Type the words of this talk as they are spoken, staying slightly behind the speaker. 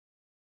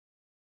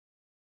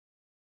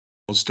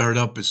We'll start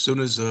up as soon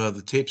as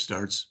the tape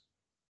starts.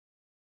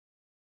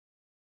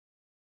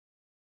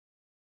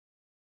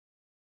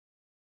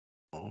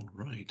 All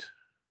right.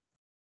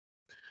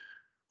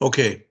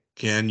 Okay,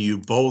 can you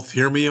both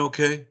hear me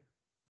okay?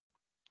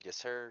 Yes,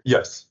 sir.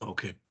 Yes.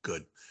 Okay,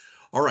 good.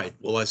 All right,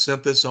 well, I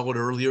sent this out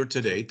earlier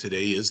today.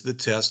 Today is the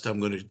test. I'm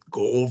going to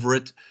go over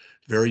it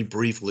very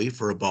briefly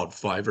for about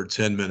 5 or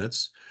 10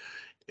 minutes.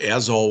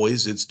 As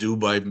always, it's due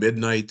by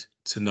midnight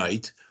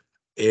tonight,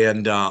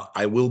 and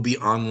I will be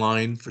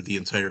online for the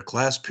entire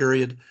class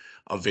period,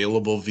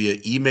 available via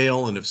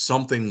email, and if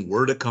something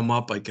were to come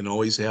up, I can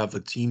always have a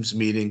Teams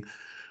meeting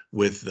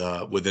with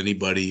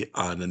anybody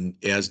on an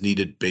as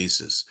needed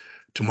basis.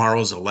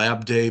 Tomorrow's a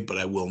lab day, but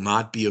I will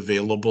not be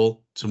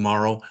available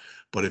tomorrow.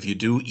 But if you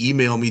do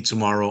email me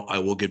tomorrow, I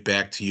will get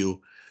back to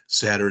you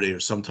Saturday or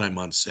sometime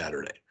on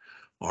Saturday.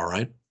 All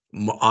right.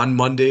 On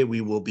Monday,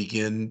 we will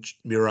begin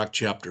Mirac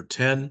Chapter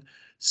 10,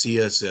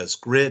 CSS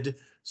Grid.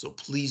 So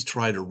please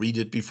try to read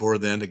it before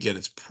then. Again,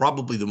 it's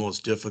probably the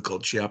most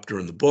difficult chapter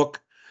in the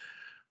book.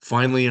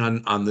 Finally,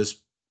 on this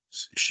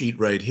sheet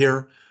right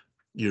here,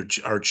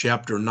 our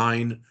Chapter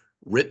 9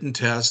 written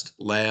test,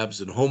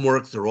 labs, and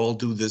homework. They're all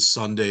due this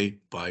Sunday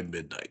by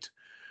midnight.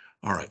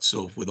 All right,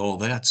 so with all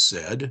that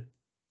said,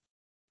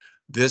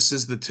 this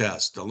is the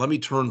test. Now let me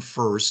turn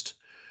first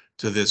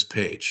to this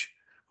page.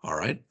 All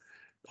right.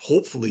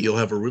 Hopefully you'll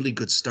have a really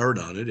good start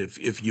on it.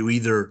 If you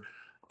either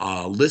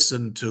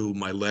listened to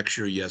my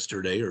lecture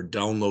yesterday or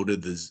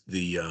downloaded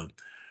the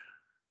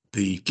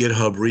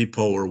GitHub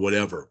repo or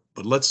whatever.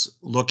 But let's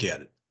look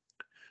at it.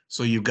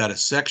 So you've got a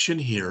section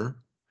here,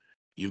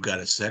 you've got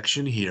a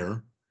section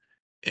here,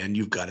 and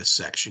you've got a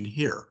section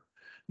here.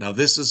 Now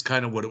this is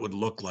kind of what it would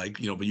look like,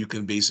 but you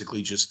can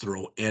basically just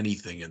throw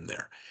anything in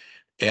there.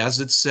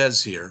 As it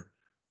says here,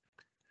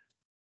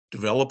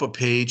 develop a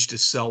page to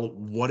sell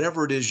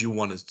whatever it is you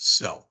want to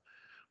sell.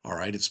 All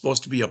right, it's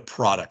supposed to be a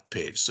product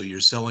page. So you're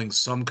selling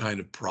some kind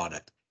of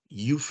product.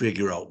 You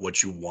figure out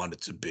what you want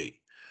it to be.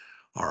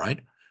 All right.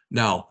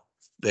 Now,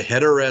 the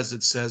header, as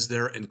it says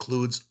there,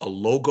 includes a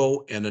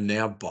logo and a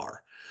nav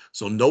bar.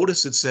 So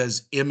notice it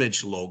says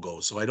image logo.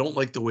 So I don't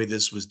like the way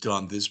this was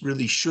done. This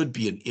really should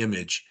be an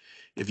image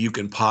if you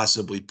can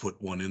possibly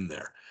put one in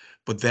there.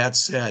 But that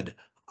said,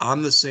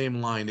 on the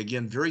same line,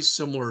 again, very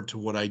similar to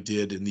what I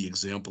did in the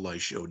example I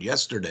showed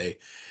yesterday,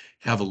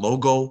 have a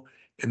logo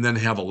and then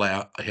have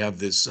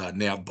this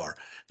nav bar.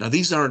 Now,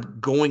 these aren't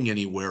going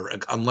anywhere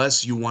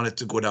unless you want it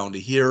to go down to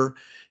here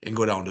and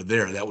go down to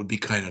there. That would be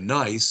kind of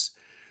nice.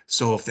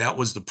 So if that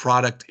was the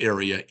product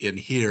area in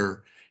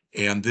here,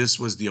 and this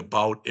was the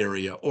about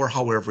area, or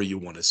however you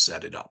want to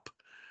set it up.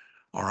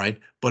 All right.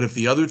 But if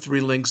the other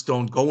three links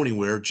don't go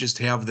anywhere, just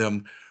have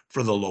them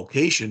for the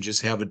location,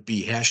 just have it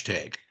be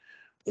hashtag,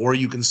 or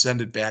you can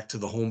send it back to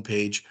the home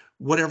page.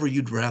 Whatever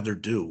you'd rather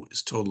do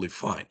is totally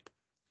fine.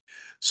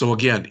 So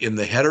again, in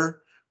the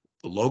header,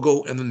 the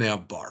logo and the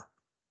nav bar.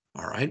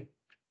 All right.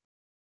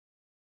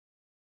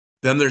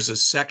 Then there's a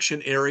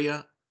section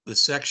area. The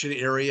section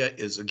area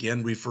is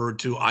again referred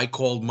to, I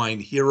called mine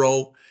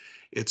hero.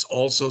 It's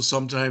also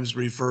sometimes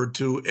referred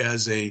to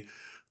as a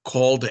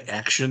call to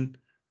action,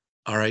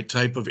 all right,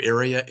 type of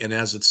area. And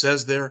as it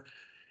says there,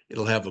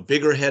 it'll have a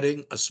bigger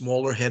heading, a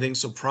smaller heading,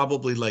 so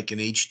probably like an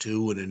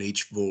H2 and an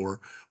H4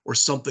 or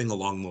something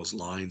along those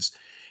lines,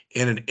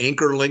 and an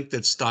anchor link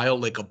that's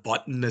styled like a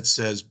button that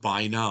says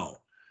buy now.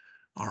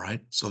 All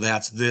right, so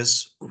that's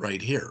this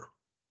right here.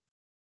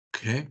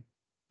 Okay.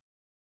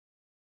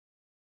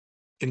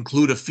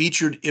 Include a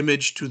featured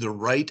image to the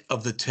right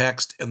of the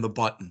text and the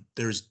button.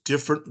 There's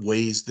different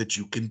ways that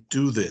you can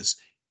do this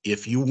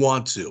if you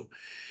want to.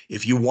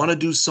 If you want to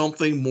do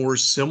something more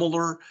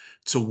similar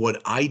to what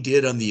I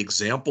did on the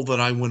example that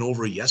I went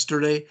over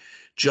yesterday,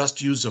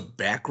 just use a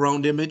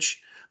background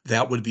image.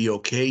 That would be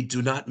okay.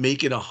 Do not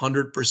make it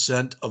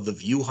 100% of the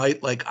view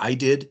height like I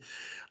did.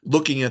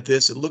 Looking at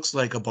this, it looks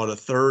like about a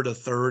third, a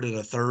third, and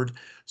a third.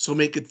 So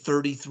make it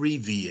 33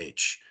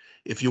 VH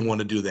if you want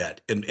to do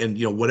that.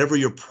 And whatever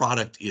your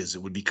product is,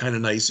 it would be kind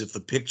of nice if the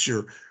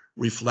picture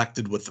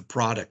reflected what the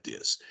product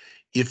is.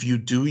 If you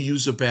do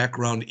use a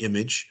background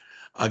image,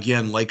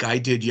 again, like I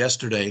did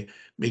yesterday,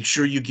 make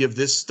sure you give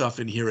this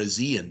stuff in here a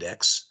Z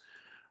index,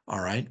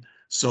 all right,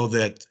 so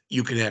that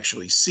you can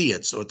actually see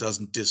it so it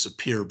doesn't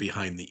disappear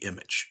behind the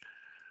image.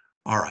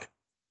 All right.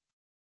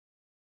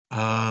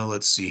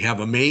 Let's see, have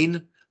a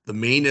main. The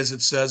main, as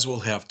it says, will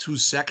have two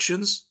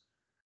sections.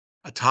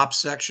 A top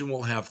section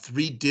will have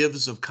 3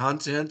 divs of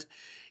content.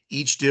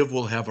 Each div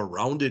will have a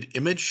rounded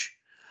image,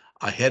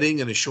 a heading,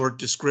 and a short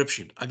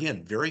description.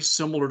 Again, very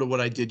similar to what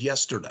I did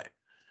yesterday.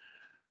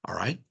 All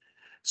right.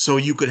 So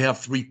you could have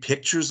 3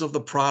 pictures of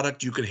the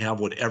product. You could have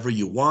whatever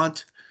you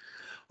want.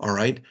 All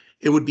right.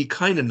 It would be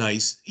kind of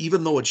nice,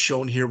 even though it's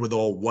shown here with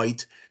all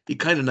white, be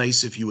kind of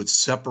nice if you would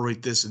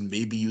separate this and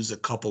maybe use a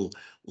couple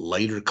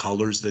lighter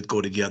colors that go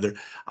together.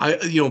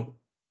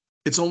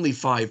 It's only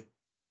 5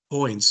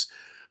 points,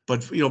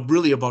 but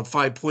really about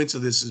 5 points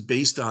of this is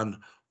based on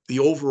the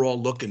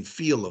overall look and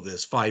feel of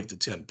this, 5 to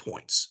 10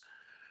 points.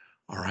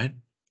 All right.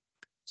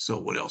 So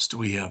what else do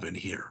we have in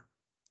here?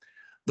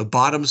 The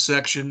bottom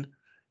section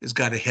has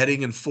got a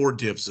heading and 4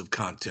 divs of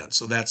content.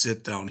 So that's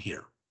it down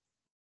here.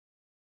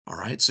 All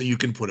right, so you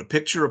can put a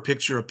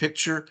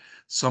picture,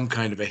 some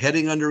kind of a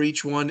heading under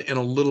each one, and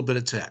a little bit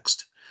of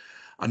text.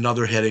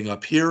 Another heading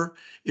up here.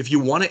 If you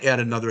want to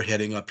add another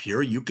heading up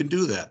here, you can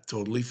do that.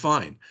 Totally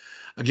fine.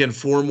 Again,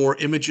 4 more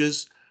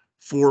images,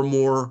 4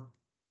 more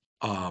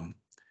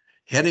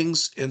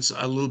headings, and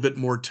a little bit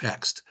more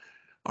text.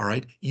 All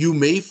right. You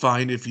may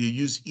find if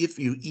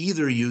you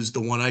either use the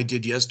one I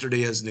did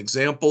yesterday as an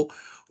example,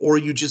 or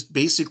you just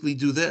basically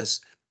do this,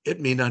 it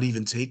may not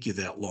even take you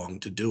that long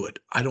to do it.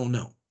 I don't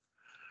know.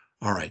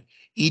 All right.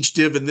 Each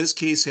div in this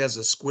case has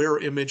a square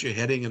image, a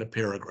heading, and a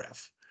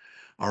paragraph.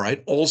 All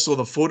right. Also,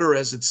 the footer,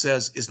 as it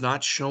says, is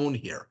not shown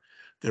here.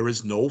 There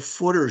is no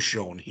footer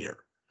shown here,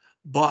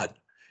 but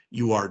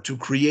you are to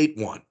create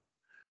one.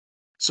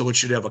 So it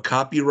should have a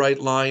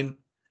copyright line.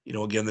 You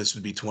know, again, this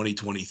would be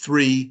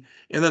 2023.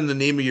 And then the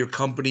name of your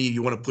company,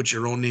 you want to put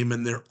your own name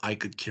in there, I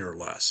could care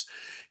less.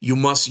 You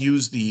must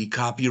use the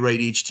copyright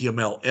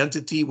HTML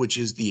entity, which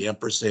is the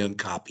ampersand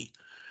copy.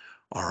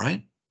 All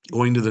right.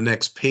 Going to the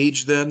next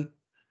page then.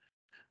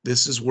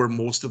 This is where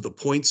most of the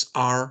points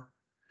are.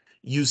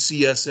 Use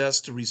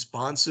CSS to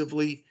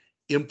responsively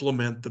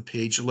implement the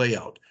page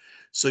layout.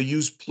 So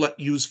use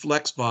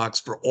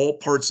Flexbox for all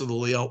parts of the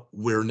layout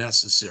where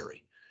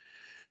necessary.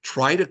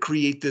 Try to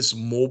create this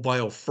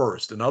mobile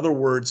first. In other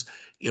words,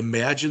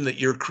 imagine that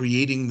you're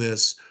creating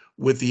this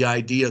with the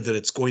idea that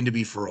it's going to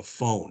be for a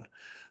phone,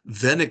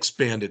 then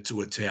expand it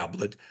to a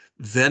tablet,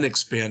 then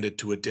expand it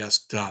to a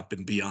desktop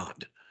and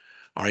beyond.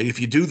 All right, if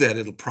you do that,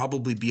 it'll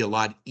probably be a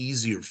lot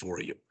easier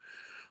for you.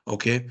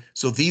 Okay,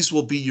 so these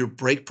will be your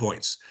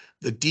breakpoints.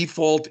 The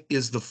default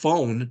is the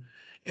phone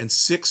and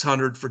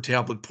 600 for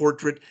tablet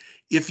portrait.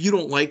 If you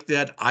don't like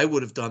that, I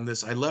would have done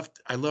this. I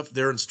left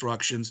their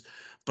instructions,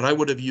 but I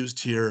would have used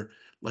here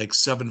like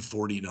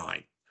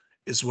 749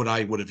 is what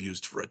I would have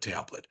used for a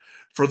tablet.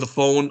 For the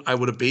phone, I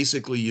would have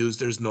basically used,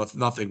 there's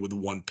nothing with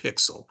 1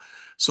 pixel.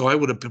 So I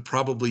would have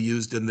probably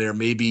used in there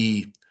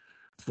maybe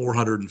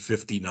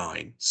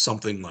 459,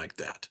 something like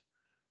that.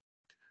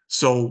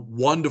 So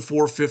 1 to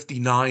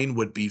 459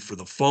 would be for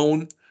the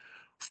phone.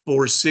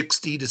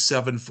 460 to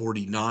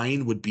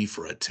 749 would be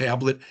for a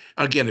tablet.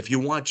 Again, if you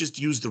want, just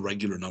use the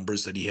regular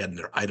numbers that he had in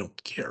there. I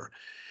don't care.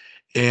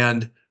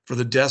 And for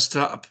the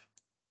desktop,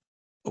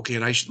 okay,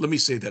 and let me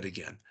say that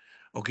again.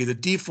 Okay, the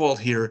default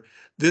here,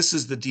 this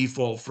is the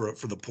default for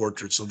the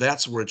portrait, so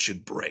that's where it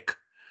should break.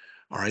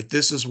 All right,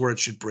 this is where it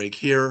should break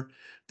here.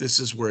 This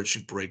is where it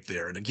should break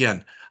there. And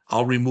again,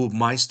 I'll remove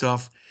my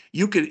stuff.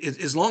 You can,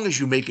 as long as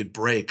you make it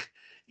break,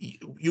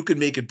 you can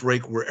make it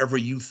break wherever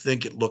you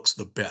think it looks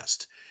the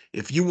best.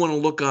 If you want to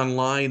look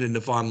online, and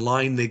if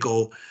online they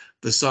go,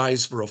 the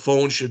size for a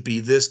phone should be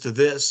this to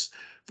this,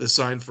 the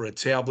size for a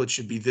tablet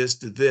should be this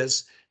to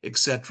this,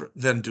 etc.,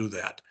 then do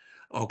that.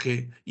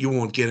 Okay, you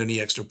won't get any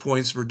extra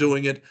points for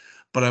doing it,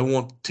 but I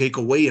won't take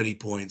away any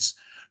points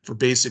for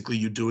basically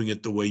you doing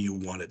it the way you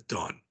want it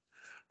done.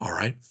 All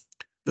right.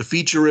 The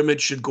feature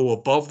image should go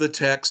above the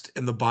text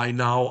and the buy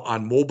now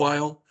on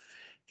mobile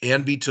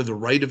and be to the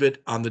right of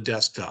it on the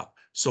desktop.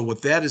 So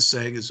what that is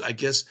saying is, I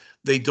guess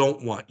they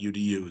don't want you to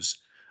use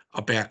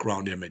a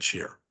background image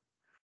here.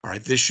 All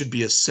right. This should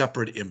be a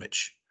separate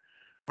image.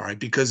 All right.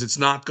 Because it's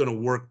not going to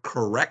work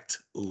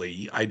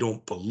correctly, I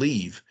don't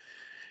believe.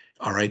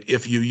 All right.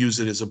 If you use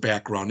it as a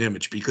background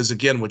image, because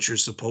again, what you're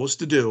supposed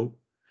to do,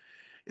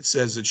 it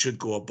says it should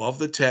go above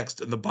the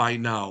text and the buy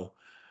now.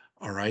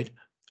 All right.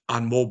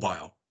 On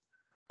mobile.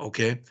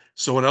 Okay,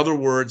 so in other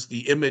words,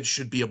 the image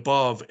should be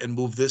above and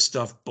move this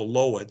stuff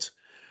below it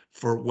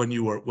for when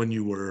you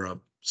were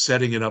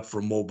setting it up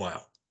for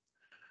mobile.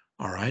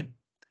 All right,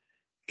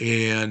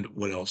 and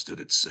what else did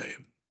it say?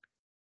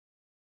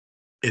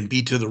 And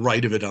be to the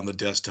right of it on the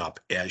desktop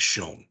as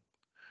shown.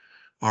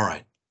 All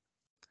right.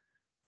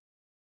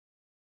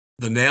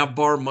 The nav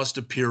bar must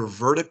appear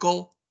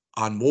vertical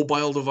on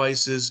mobile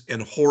devices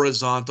and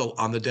horizontal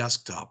on the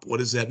desktop. What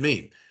does that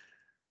mean?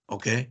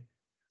 Okay,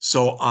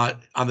 so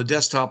on the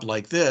desktop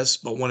like this,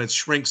 but when it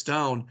shrinks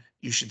down,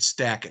 you should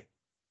stack it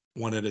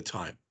one at a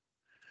time.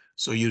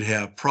 So you'd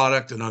have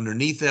product, and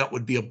underneath that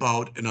would be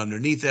about, and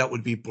underneath that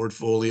would be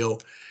portfolio,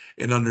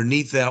 and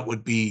underneath that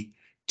would be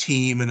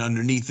team, and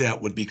underneath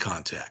that would be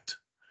contact.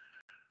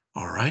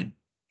 All right,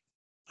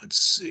 let's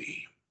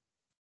see.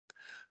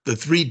 The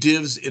 3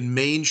 divs in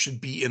main should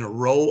be in a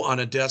row on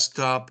a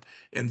desktop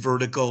and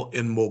vertical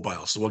in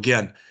mobile. So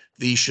again,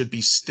 these should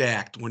be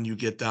stacked when you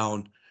get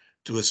down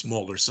to a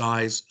smaller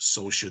size.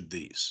 So should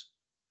these.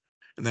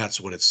 And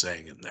that's what it's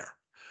saying in there.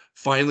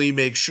 Finally,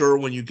 make sure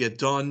when you get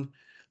done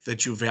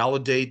that you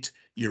validate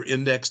your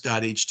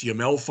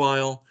index.html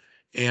file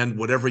and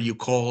whatever you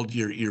called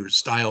your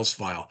styles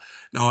file.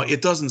 Now,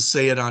 it doesn't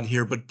say it on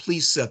here, but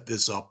please set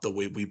this up the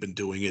way we've been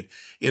doing it.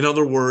 In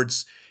other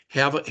words,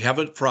 have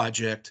a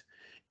project.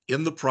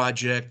 In the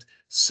project,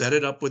 set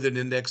it up with an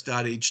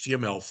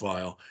index.html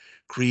file,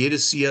 create a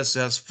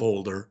CSS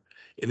folder,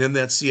 and in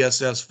that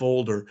CSS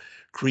folder,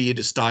 create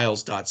a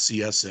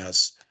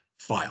styles.css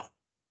file.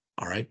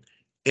 All right.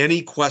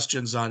 Any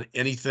questions on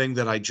anything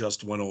that I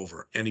just went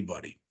over?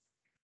 Anybody?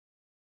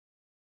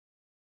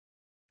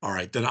 All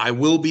right, then I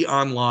will be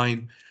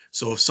online.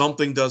 So if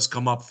something does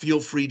come up, feel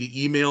free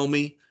to email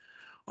me.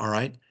 All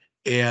right,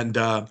 and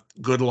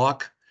good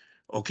luck.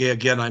 Okay,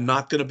 again, I'm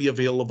not going to be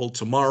available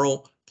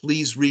tomorrow.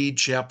 Please read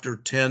chapter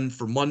 10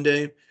 for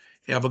Monday.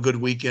 Have a good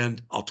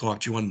weekend. I'll talk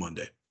to you on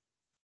Monday.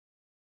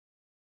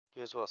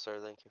 You as well, sir.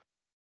 Thank you.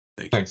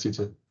 Thank you. Thanks, you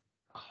too.